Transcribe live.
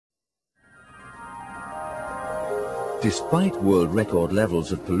Despite world record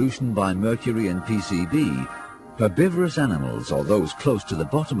levels of pollution by mercury and PCB, herbivorous animals, or those close to the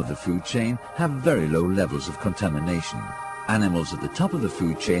bottom of the food chain, have very low levels of contamination. Animals at the top of the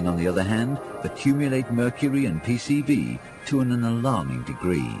food chain, on the other hand, accumulate mercury and PCB to an alarming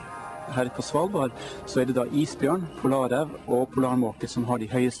degree. Her på Svalbard så det da isbjørn, polarrev og polarmåke som har de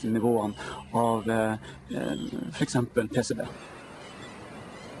høyeste nivåene av for eksempel PCB.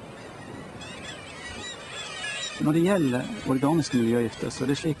 Når det gjelder organiske miljøgifter, så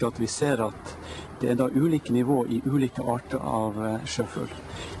det slik at vi ser at det da ulike nivå i ulike arter av sjøfugl.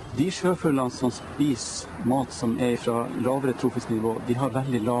 De sjøfuglene som spiser mat som fra lavere trofisk nivå, de har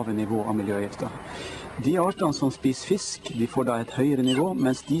veldig lave nivå av miljøgifter. De artene som spiser fisk, de får da et høyere nivå,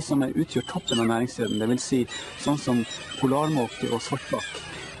 mens de som utgjør toppen av næringskjeden, det vil si sånn som polarmåke og svartbakk,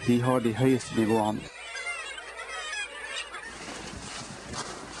 de har de høyeste nivåene.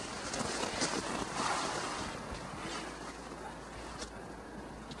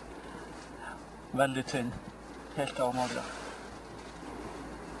 Veldig tynn, helt avmagret.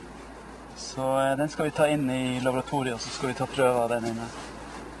 Så den skal vi ta inn i laboratoriet, og så skal vi ta prøver av den inne.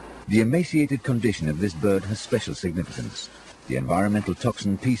 The emaciated condition of this bird has special significance. The environmental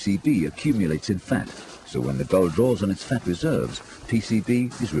toxin PCB accumulates in fat, so when the gull draws on its fat reserves,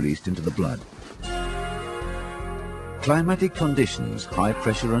 PCB is released into the blood. Climatic conditions, high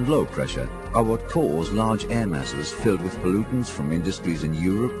pressure and low pressure, are what cause large air masses filled with pollutants from industries in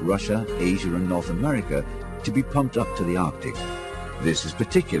Europe, Russia, Asia and North America to be pumped up to the Arctic. This is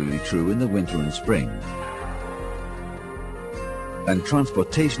particularly true in the winter and spring. And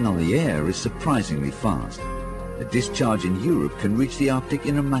transportation on the air is surprisingly fast. A discharge in Europe can reach the Arctic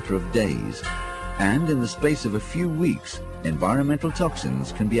in a matter of days. And in the space of a few weeks, environmental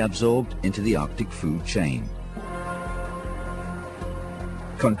toxins can be absorbed into the Arctic food chain.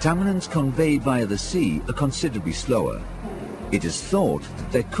 Contaminants conveyed via the sea are considerably slower. It is thought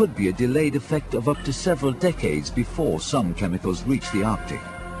that there could be a delayed effect of up to several decades before some chemicals reach the Arctic.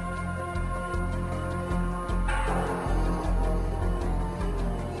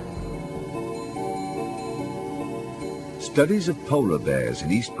 Studies of polar bears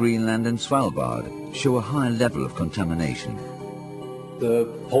in East Greenland and Svalbard show a high level of contamination.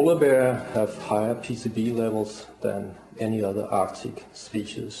 The polar bear have higher PCB levels than any other Arctic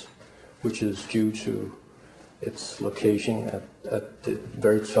species, which is due to its location at the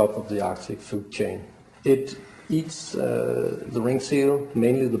very top of the Arctic food chain. It eats the ring seal,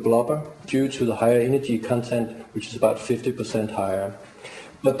 mainly the blubber, due to the higher energy content, which is about 50% higher.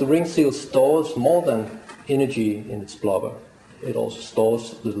 But the ring seal stores more than energy in its blubber. It also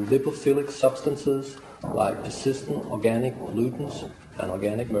stores the lipophilic substances like persistent organic pollutants and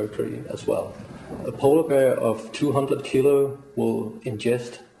organic mercury as well. A polar bear of 200 kilo will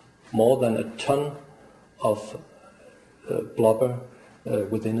ingest more than a ton of blubber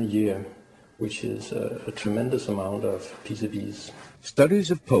within a year, which is a tremendous amount of PCBs. Studies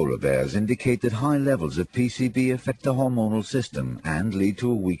of polar bears indicate that high levels of PCB affect the hormonal system and lead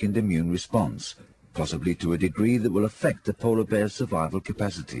to a weakened immune response, possibly to a degree that will affect the polar bear's survival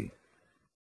capacity.